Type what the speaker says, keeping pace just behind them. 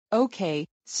Okay,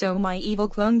 so my evil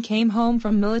clone came home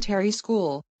from military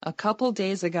school a couple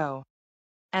days ago.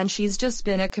 And she's just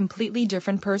been a completely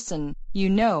different person,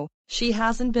 she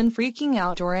hasn't been freaking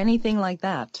out or anything like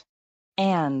that.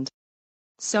 And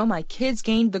so my kids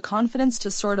gained the confidence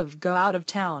to sort of go out of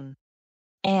town.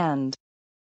 And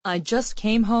I just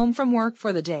came home from work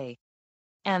for the day.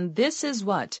 And this is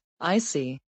what I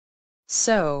see.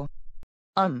 So,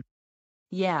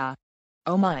 yeah.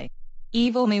 Oh my.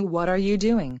 Evil me, what are you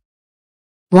doing?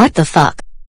 What the fuck?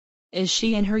 Is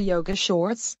she in her yoga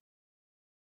shorts?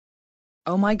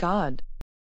 Oh my god.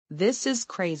 This is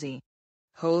crazy.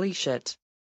 Holy shit.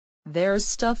 There's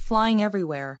stuff flying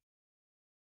everywhere.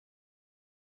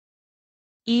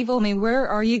 Evil me, where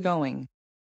are you going?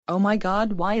 Oh my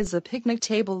god, why is a picnic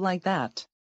table like that?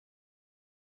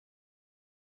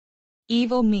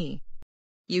 Evil me.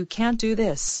 You can't do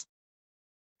this.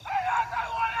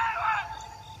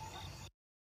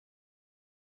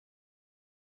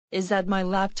 Is that my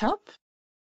laptop?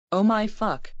 Oh my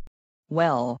fuck.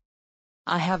 Well,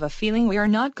 I have a feeling we are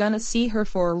not gonna see her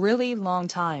for a really long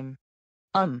time.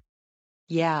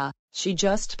 Yeah, she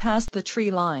just passed the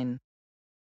tree line.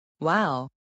 Wow.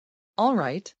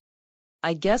 Alright.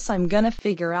 I guess I'm gonna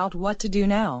figure out what to do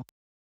now.